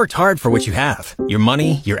Worked hard for what you have. Your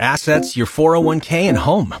money, your assets, your 401k, and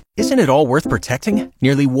home. Isn't it all worth protecting?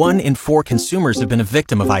 Nearly 1 in 4 consumers have been a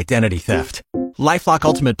victim of identity theft. LifeLock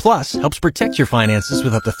Ultimate Plus helps protect your finances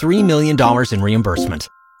with up to $3 million in reimbursement.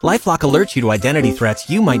 LifeLock alerts you to identity threats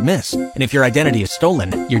you might miss. And if your identity is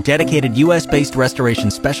stolen, your dedicated U.S.-based restoration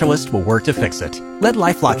specialist will work to fix it. Let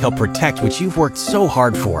LifeLock help protect what you've worked so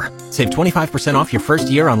hard for. Save 25% off your first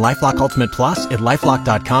year on LifeLock Ultimate Plus at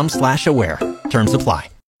LifeLock.com/aware. Terms apply.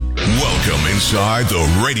 Welcome inside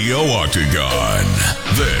the Radio Octagon.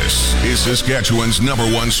 This is Saskatchewan's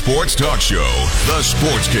 #1 sports talk show, the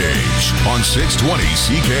SportsCage, on 620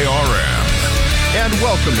 CKRM. And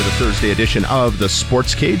welcome to the Thursday edition of the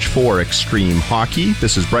SportsCage for Extreme Hockey.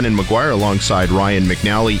 This is Brendan McGuire alongside Ryan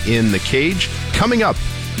McNally in the cage. Coming up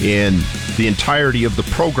in the entirety of the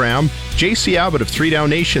program, JC Abbott of 3 Down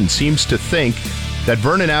Nation seems to think that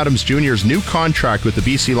Vernon Adams Jr.'s new contract with the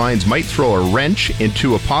BC Lions might throw a wrench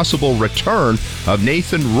into a possible return of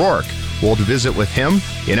Nathan Rourke. We'll visit with him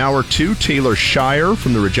in hour 2. Taylor Shire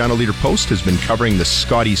from the Regina Leader-Post has been covering the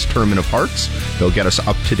Scotties Tournament of Hearts. He'll get us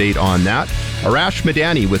up to date on that. Arash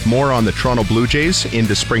Madani with more on the Toronto Blue Jays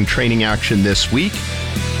into spring training action this week.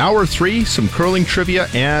 Hour 3, some curling trivia,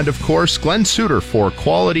 and of course, Glenn Suter for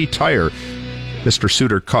Quality Tire. Mr.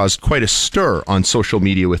 Suter caused quite a stir on social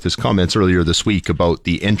media with his comments earlier this week about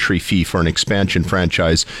the entry fee for an expansion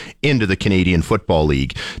franchise into the Canadian Football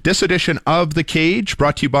League. This edition of The Cage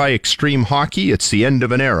brought to you by Extreme Hockey. It's the end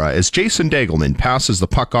of an era as Jason Degelman passes the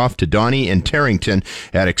puck off to Donnie and Tarrington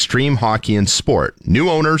at Extreme Hockey and Sport. New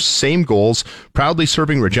owners, same goals, proudly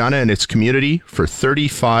serving Regina and its community for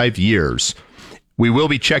 35 years. We will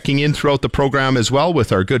be checking in throughout the program as well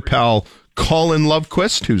with our good pal Colin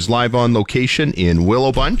Lovequist, who's live on location in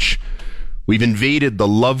Willow Bunch. We've invaded the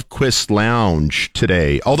Lovequist Lounge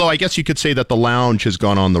today, although I guess you could say that the lounge has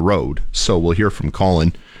gone on the road, so we'll hear from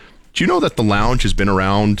Colin. Do you know that the lounge has been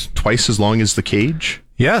around twice as long as the cage?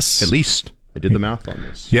 Yes. At least. I did the math on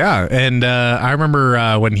this. Yeah, and I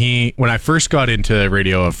remember when I first got into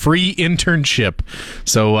radio, a free internship.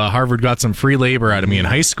 So Harvard got some free labor out of me in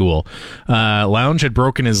high school. Lounge had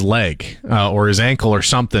broken his leg or his ankle or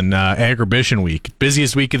something. Agribition week,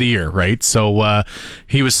 busiest week of the year, right? So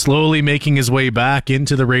he was slowly making his way back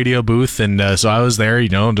into the radio booth, and so I was there,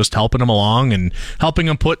 just helping him along and helping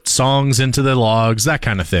him put songs into the logs, that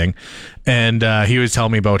kind of thing. And he would tell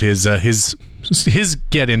me about his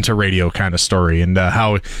get into radio kind of story and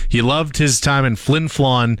how he loved his time in Flin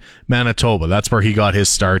Flon, Manitoba. That's where he got his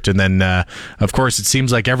start. And then, of course, it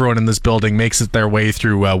seems like everyone in this building makes it their way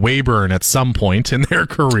through Weyburn at some point in their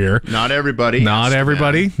career. Not everybody. Not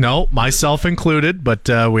everybody. Man. No, myself included. But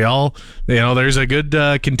we all, there's a good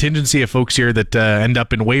contingency of folks here that end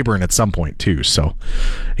up in Weyburn at some point, too. So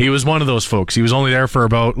he was one of those folks. He was only there for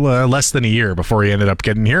about less than a year before he ended up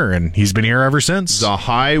getting here, and he's been here ever since. The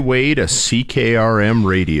highway to CKRM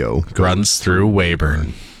radio runs through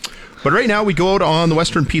Weyburn. But right now we go out on the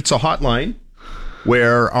Western Pizza Hotline,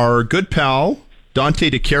 where our good pal Dante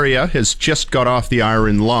De Caria has just got off the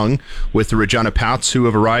Iron Lung with the Regina Pats, who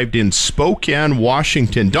have arrived in Spokane,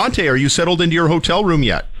 Washington. Dante, are you settled into your hotel room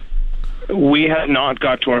yet? We have not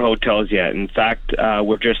got to our hotels yet. In fact,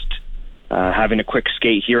 we're just having a quick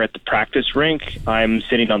skate here at the practice rink. I'm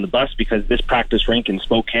sitting on the bus because this practice rink in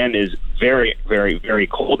Spokane is very, very, very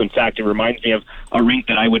cold. In fact, it reminds me of a rink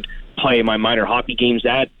that I would play my minor hockey games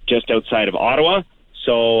at just outside of Ottawa.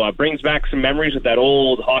 So brings back some memories of that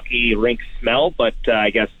old hockey rink smell. But I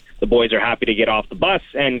guess the boys are happy to get off the bus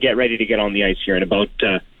and get ready to get on the ice here in about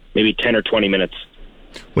maybe 10 or 20 minutes.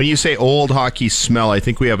 When you say old hockey smell, I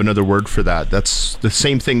think we have another word for that. That's the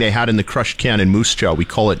same thing they had in the crushed can in Moose Jaw. We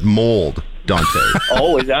call it mold, Dante.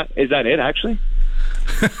 Oh, is that it, actually?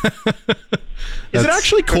 Is it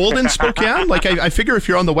actually cold in Spokane? Like, I figure if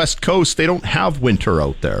you're on the West Coast, they don't have winter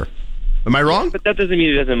out there. Am I wrong? But that doesn't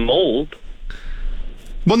mean it doesn't mold.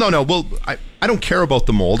 Well, no. Well, I don't care about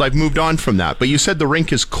the mold. I've moved on from that. But you said the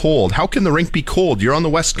rink is cold. How can the rink be cold? You're on the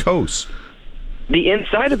West Coast. The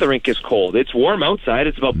inside of the rink is cold. It's warm outside.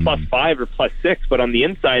 It's about +5 or +6, but on the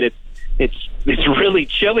inside, it's really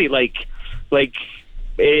chilly. Like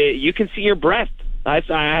you can see your breath. I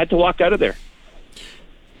had to walk out of there.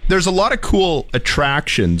 There's a lot of cool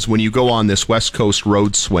attractions when you go on this West Coast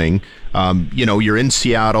road swing. You're in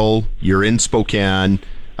Seattle, you're in Spokane.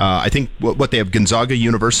 I think what they have, Gonzaga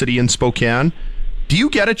University in Spokane. Do you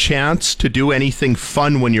get a chance to do anything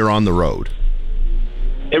fun when you're on the road?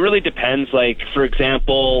 It really depends. Like, for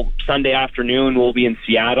example, Sunday afternoon, we'll be in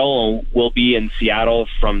Seattle. We'll be in Seattle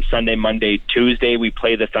from Sunday, Monday, Tuesday. We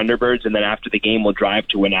play the Thunderbirds, and then after the game, we'll drive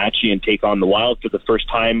to Wenatchee and take on the Wild for the first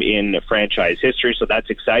time in franchise history. So that's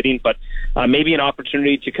exciting. But maybe an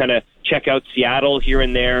opportunity to kind of check out Seattle here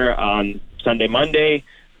and there on Sunday, Monday.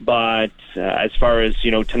 But as far as,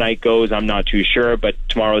 tonight goes, I'm not too sure. But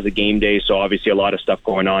tomorrow's a game day, so obviously a lot of stuff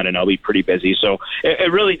going on, and I'll be pretty busy. So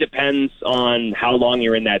it really depends on how long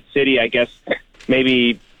you're in that city. I guess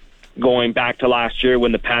maybe going back to last year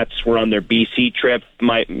when the Pats were on their BC trip,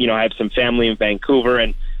 I have some family in Vancouver,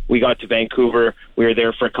 and we got to Vancouver. We were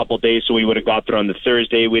there for a couple of days, so we would have got there on the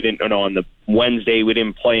Thursday. On the Wednesday, we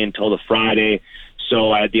didn't play until the Friday.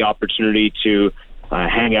 So I had the opportunity to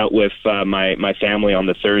hang out with my family on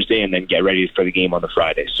the Thursday and then get ready for the game on the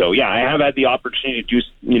Friday. So, yeah, I have had the opportunity to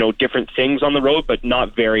do, different things on the road, but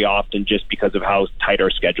not very often just because of how tight our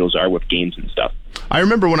schedules are with games and stuff. I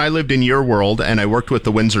remember when I lived in your world and I worked with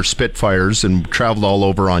the Windsor Spitfires and traveled all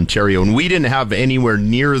over Ontario, and we didn't have anywhere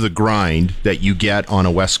near the grind that you get on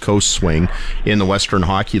a West Coast swing in the Western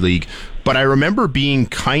Hockey League. But I remember being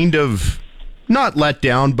kind of not let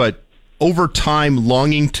down, but over time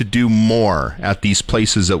longing to do more at these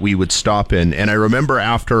places that we would stop in. And I remember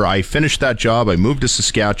after I finished that job, I moved to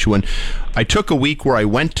Saskatchewan. I took a week where I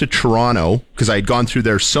went to Toronto because I had gone through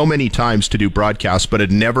there so many times to do broadcasts, but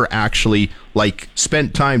had never actually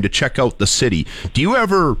spent time to check out the city. Do you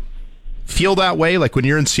ever feel that way? Like when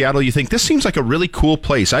you're in Seattle, you think, this seems like a really cool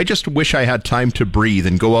place. I just wish I had time to breathe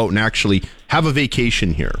and go out and actually have a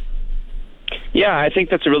vacation here. Yeah, I think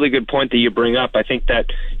that's a really good point that you bring up. I think that,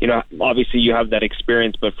 obviously you have that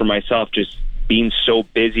experience, but for myself, just being so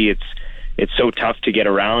busy, it's so tough to get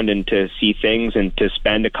around and to see things and to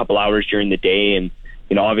spend a couple hours during the day. And,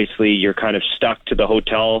 obviously you're kind of stuck to the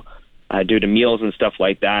hotel due to meals and stuff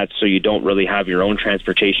like that. So you don't really have your own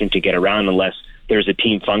transportation to get around unless there's a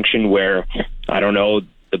team function where, I don't know,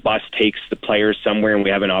 the bus takes the players somewhere and we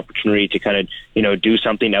have an opportunity to kind of, do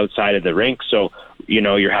something outside of the rink. So,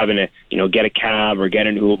 you're having to, get a cab or get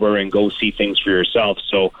an Uber and go see things for yourself.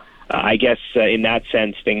 So I guess in that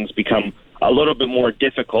sense, things become a little bit more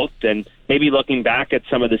difficult. And maybe looking back at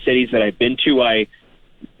some of the cities that I've been to, I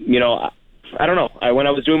don't know. When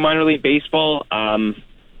I was doing minor league baseball,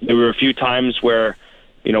 there were a few times where,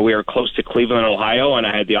 we were close to Cleveland, Ohio, and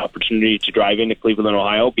I had the opportunity to drive into Cleveland,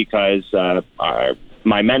 Ohio because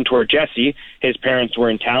my mentor, Jesse, his parents were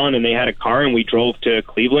in town and they had a car and we drove to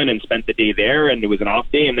Cleveland and spent the day there, and it was an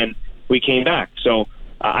off day, and then we came back. So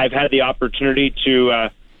I've had the opportunity to,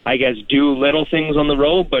 do little things on the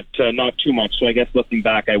road, but not too much. So I guess looking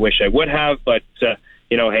back, I wish I would have, but,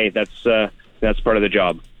 hey, that's part of the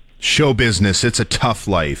job. Show business, it's a tough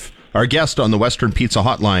life. Our guest on the Western Pizza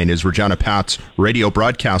Hotline is Regina Pats, radio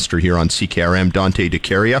broadcaster here on CKRM, Dante De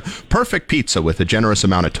Caria. Perfect pizza with a generous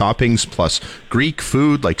amount of toppings, plus Greek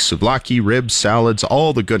food like souvlaki, ribs, salads,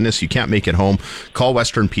 all the goodness. You can't make it home. Call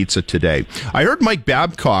Western Pizza today. I heard Mike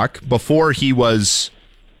Babcock, before he was,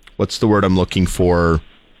 what's the word I'm looking for,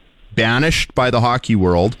 banished by the hockey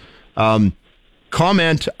world,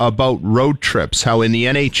 comment about road trips, how in the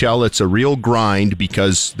NHL it's a real grind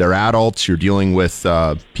because they're adults. You're dealing with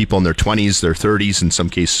people in their 20s, their 30s, in some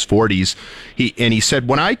cases 40s. He said,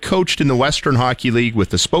 when I coached in the Western Hockey League with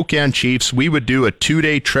the Spokane Chiefs, we would do a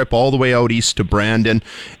 2-day trip all the way out east to Brandon,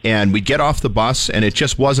 and we'd get off the bus, and it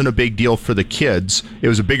just wasn't a big deal for the kids. It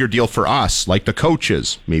was a bigger deal for us, like the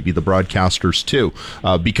coaches, maybe the broadcasters too,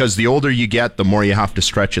 because the older you get, the more you have to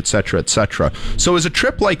stretch, etc., etc. So is a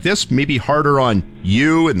trip like this maybe harder on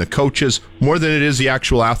you and the coaches more than it is the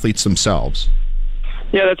actual athletes themselves?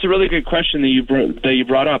 Yeah, that's a really good question that you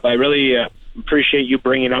brought up. I really appreciate you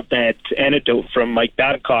bringing up that anecdote from Mike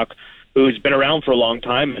Babcock, who's been around for a long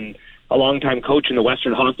time and a long-time coach in the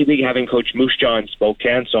Western Hockey League, having coached Moose Jaw in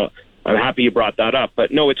Spokane. So I'm happy you brought that up.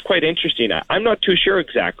 But no, it's quite interesting. I'm not too sure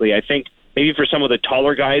exactly. I think maybe for some of the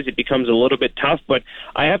taller guys, it becomes a little bit tough, but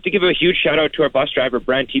I have to give a huge shout out to our bus driver,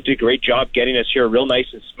 Brent. He did a great job getting us here real nice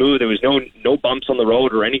and smooth. There was no bumps on the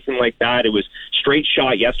road or anything like that. It was straight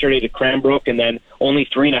shot yesterday to Cranbrook and then only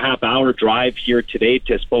 3.5 hour drive here today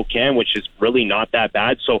to Spokane, which is really not that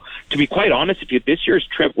bad. So to be quite honest with you, this year's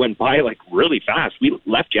trip went by really fast. We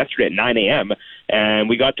left yesterday at 9 a.m. and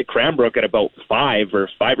we got to Cranbrook at about 5 or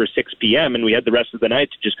 6 p.m. and we had the rest of the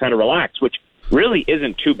night to just kind of relax, which really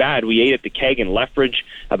isn't too bad. We ate at the Keg in Lethbridge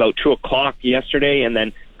about 2 o'clock yesterday and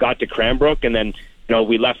then got to Cranbrook. And then,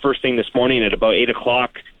 we left first thing this morning at about 8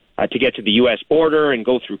 o'clock to get to the U.S. border and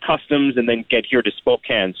go through customs and then get here to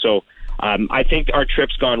Spokane. So I think our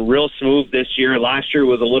trip's gone real smooth this year. Last year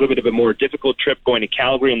was a little bit of a more difficult trip going to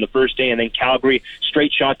Calgary on the first day and then Calgary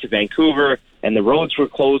straight shot to Vancouver, and the roads were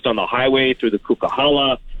closed on the highway through the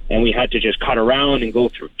Kukahalla, and we had to just cut around and go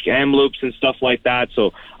through kamloops and stuff like that.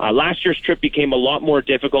 So last year's trip became a lot more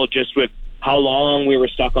difficult just with how long we were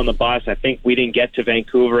stuck on the bus. I think we didn't get to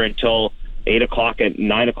Vancouver until 9 o'clock at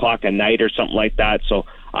night or something like that. So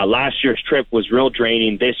last year's trip was real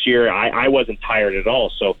draining. This year, I wasn't tired at all.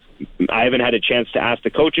 So I haven't had a chance to ask the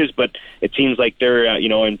coaches, but it seems like they're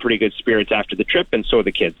in pretty good spirits after the trip, and so are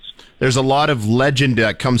the kids. There's a lot of legend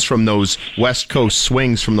that comes from those West Coast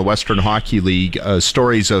swings from the Western Hockey League,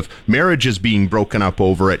 stories of marriages being broken up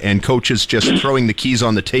over it and coaches just throwing the keys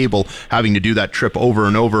on the table, having to do that trip over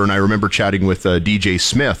and over. And I remember chatting with DJ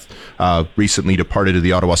Smith, recently departed to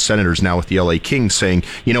the Ottawa Senators, now with the LA Kings, saying,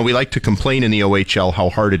 we like to complain in the OHL how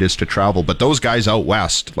hard it is to travel, but those guys out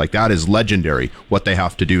west, like, that is legendary, what they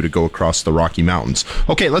have to do to go across the Rocky Mountains.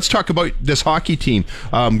 Okay, let's talk about this hockey team.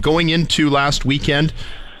 Going into last weekend,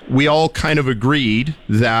 we all kind of agreed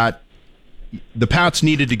that the Pats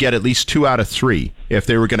needed to get at least 2 out of 3 if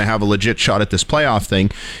they were going to have a legit shot at this playoff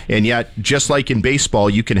thing. And yet, just like in baseball,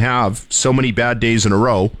 you can have so many bad days in a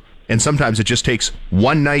row, and sometimes it just takes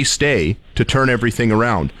one nice day to turn everything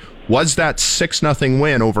around. Was that 6-0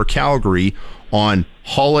 win over Calgary on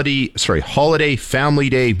Holiday Family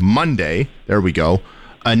Day Monday, there we go,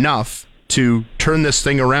 enough to turn this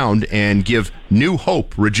thing around and give new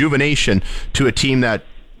hope, rejuvenation to a team that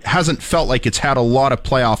hasn't felt like it's had a lot of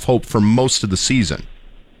playoff hope for most of the season?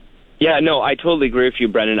 Yeah, no, I totally agree with you,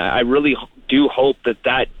 Brendan. I really do hope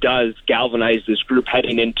that does galvanize this group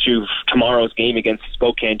heading into tomorrow's game against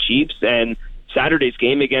Spokane Chiefs and Saturday's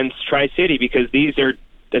game against Tri-City, because these are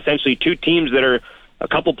essentially 2 teams that are a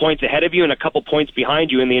couple points ahead of you and a couple points behind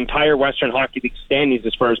you in the entire Western Hockey League standings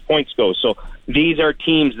as far as points go. So these are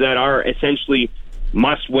teams that are essentially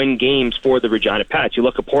must-win games for the Regina Pats. You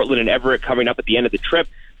look at Portland and Everett coming up at the end of the trip.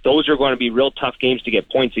 Those are going to be real tough games to get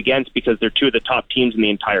points against because they're 2 of the top teams in the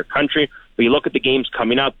entire country. But you look at the games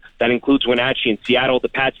coming up, that includes Wenatchee and Seattle. The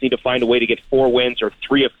Pats need to find a way to get 4 wins or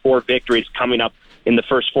 3 of 4 victories coming up in the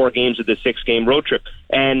first 4 games of the 6-game road trip.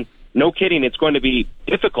 And no kidding, it's going to be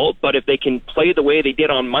difficult, but if they can play the way they did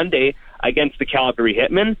on Monday against the Calgary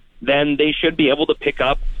Hitmen, then they should be able to pick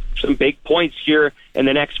up some big points here in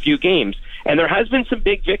the next few games. And there has been some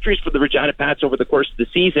big victories for the Regina Pats over the course of the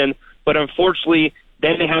season, but unfortunately,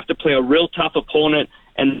 then they have to play a real tough opponent,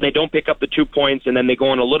 and they don't pick up the 2 points, and then they go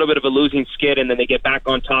on a little bit of a losing skid, and then they get back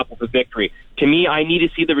on top with a victory. To me, I need to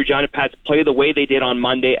see the Regina Pats play the way they did on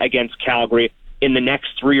Monday against Calgary in the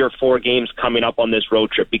next 3 or 4 games coming up on this road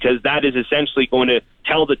trip, because that is essentially going to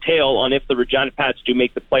tell the tale on if the Regina Pats do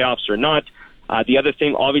make the playoffs or not. The other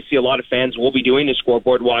thing, obviously, a lot of fans will be doing is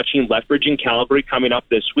scoreboard watching. Lethbridge and Calgary coming up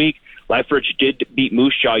this week. Lethbridge did beat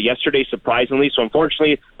Moose Jaw yesterday, surprisingly. So,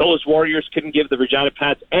 unfortunately, those Warriors couldn't give the Regina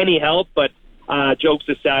Pats any help. But jokes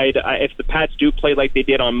aside, if the Pats do play like they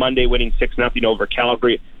did on Monday, winning 6-0 over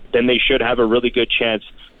Calgary, then they should have a really good chance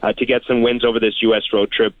to get some wins over this U.S.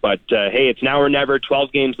 road trip. But, hey, it's now or never.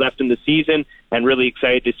 12 games left in the season, and really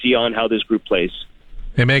excited to see on how this group plays.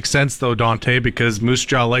 It makes sense, though, Dante, because Moose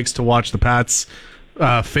Jaw likes to watch the Pats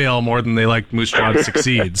fail more than they like Moose Jaw to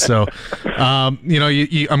succeed. So,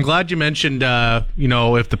 I'm glad you mentioned,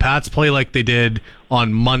 if the Pats play like they did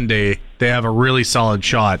on Monday, they have a really solid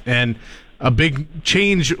shot. And a big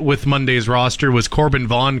change with Monday's roster was Corbin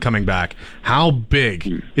Vaughn coming back. How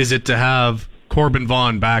big is it to have Corbin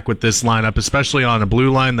Vaughn back with this lineup, especially on a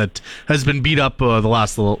blue line that has been beat up the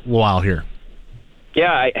last little while here?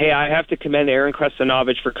 Yeah, I have to commend Aaron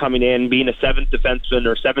Krestanovich for coming in, being a 7th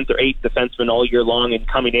or 8th defenseman all year long, and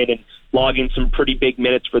coming in and logging some pretty big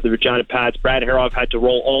minutes for the Regina Pats. Brad Harrov had to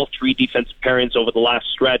roll all 3 defensive pairings over the last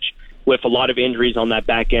stretch with a lot of injuries on that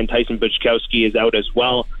back end. Tyson Buczkowski is out as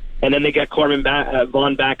well. And then they got Corbin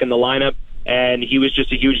Vaughn back in the lineup, and he was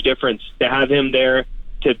just a huge difference. To have him there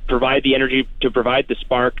to provide the energy, to provide the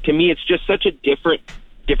spark, to me it's just such a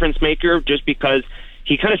difference maker, just because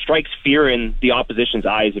he kind of strikes fear in the opposition's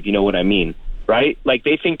eyes, if you know what I mean, right? Like,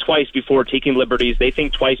 they think twice before taking liberties. They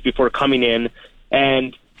think twice before coming in.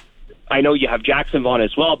 And I know you have Jackson Vaughn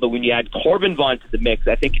as well, but when you add Corbin Vaughn to the mix,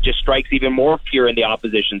 I think it just strikes even more fear in the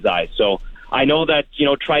opposition's eyes. So I know that,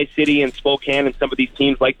 Tri-City and Spokane and some of these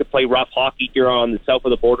teams like to play rough hockey here on the south of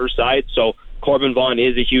the border side. So Corbin Vaughn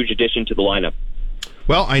is a huge addition to the lineup.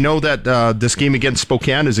 Well, I know that this game against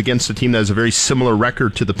Spokane is against a team that has a very similar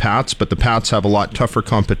record to the Pats, but the Pats have a lot tougher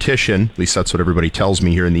competition. At least that's what everybody tells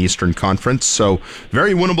me here in the Eastern Conference. So,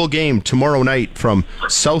 very winnable game tomorrow night from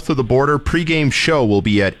south of the border. Pre-game show will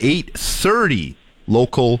be at 8:30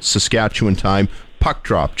 local Saskatchewan time. Puck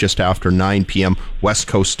drop just after 9 p.m. West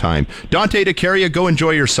Coast time. Dante De Caria, go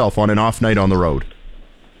enjoy yourself on an off night on the road.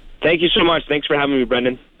 Thank you so much. Thanks for having me,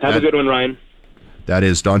 Brendan. Have a good one, Ryan. That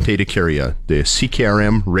is Dante De Caria, the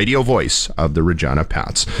CKRM radio voice of the Regina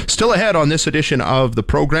Pats. Still ahead on this edition of the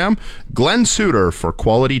program, Glenn Suter for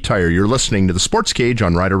Quality Tire. You're listening to the Sports Cage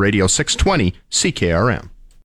on Rider Radio 620 CKRM.